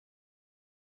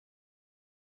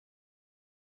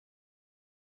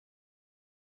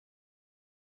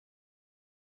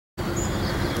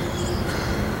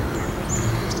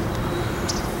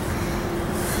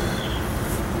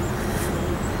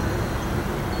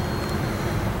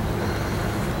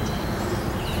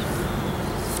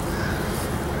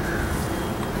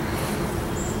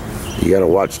You gotta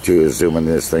watch too, zooming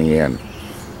this thing in.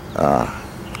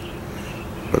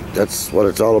 But that's what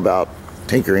it's all about,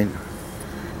 tinkering.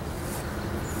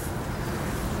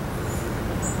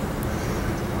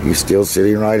 He's still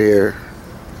sitting right here.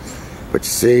 But you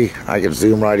see, I can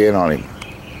zoom right in on him.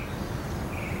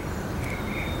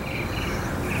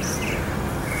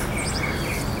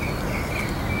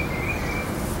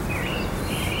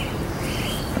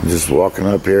 I'm just walking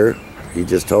up here. He's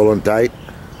just holding tight.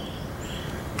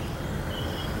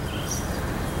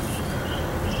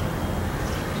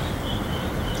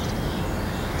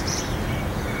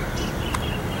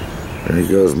 There he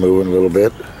goes, moving a little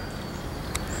bit.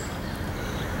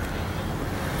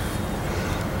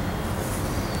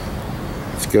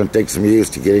 It's going to take some use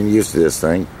to getting used to this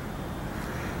thing.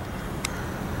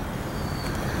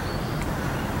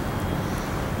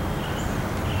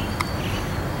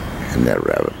 Isn't that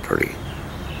rabbit pretty?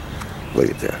 Look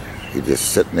at that. He's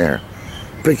just sitting there.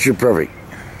 Picture perfect.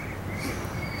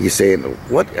 He's saying,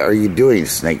 "What are you doing,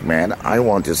 Snake Man? I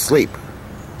want to sleep."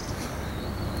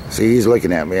 See, he's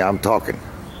looking at me. I'm talking.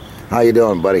 How you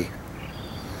doing, buddy?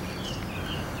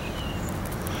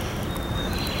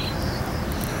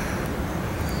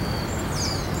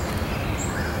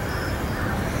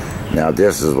 Now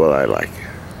this is what I like.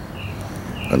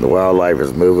 When the wildlife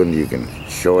is moving, you can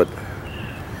show it.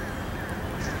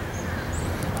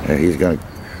 And he's gonna,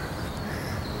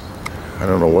 I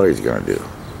don't know what he's gonna do.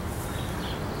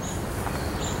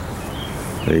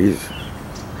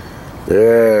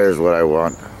 There's what I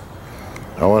want.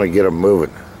 I want to get him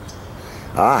moving.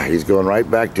 Ah, he's going right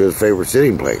back to his favorite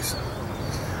sitting place.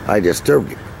 I disturbed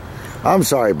him. I'm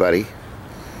sorry, buddy.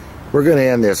 We're going to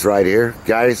end this right here.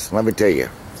 Guys, let me tell you.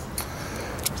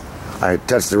 I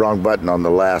touched the wrong button on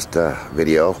the last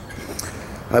video.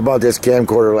 I bought this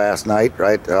camcorder last night,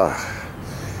 right?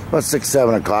 About 6,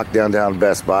 7 o'clock downtown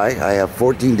Best Buy. I have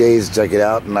 14 days to check it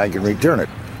out and I can return it.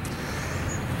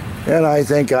 And I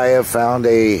think I have found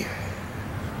a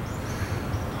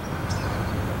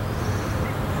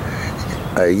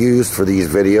use for these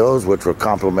videos, which will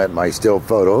complement my still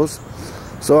photos.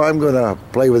 So I'm going to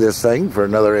play with this thing for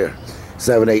another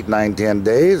 7, 8, 9, 10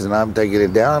 days, and I'm taking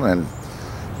it down and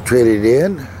trading it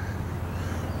in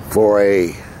for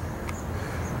a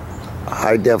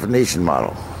high definition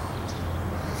model.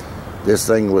 This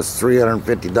thing was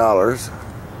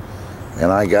 $350,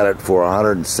 and I got it for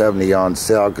 $170 on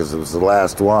sale because it was the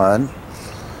last one,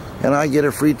 and I get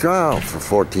a free trial for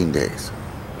 14 days.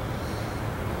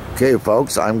 Okay,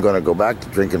 folks, I'm going to go back to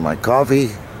drinking my coffee,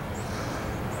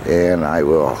 and I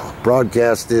will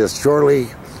broadcast this shortly.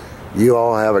 You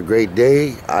all have a great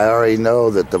day. I already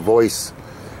know that the voice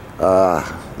the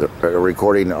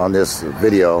recording on this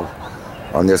video,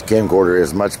 on this camcorder,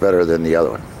 is much better than the other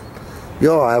one.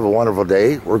 You all have a wonderful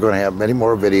day. We're going to have many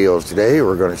more videos today.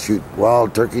 We're going to shoot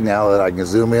wild turkey now that I can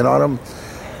zoom in on them.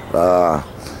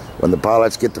 When the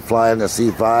pilots get to flying the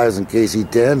C5s and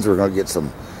KC-10s, we're going to get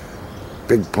some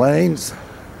big planes.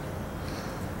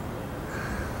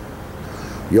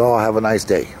 You all have a nice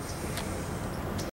day.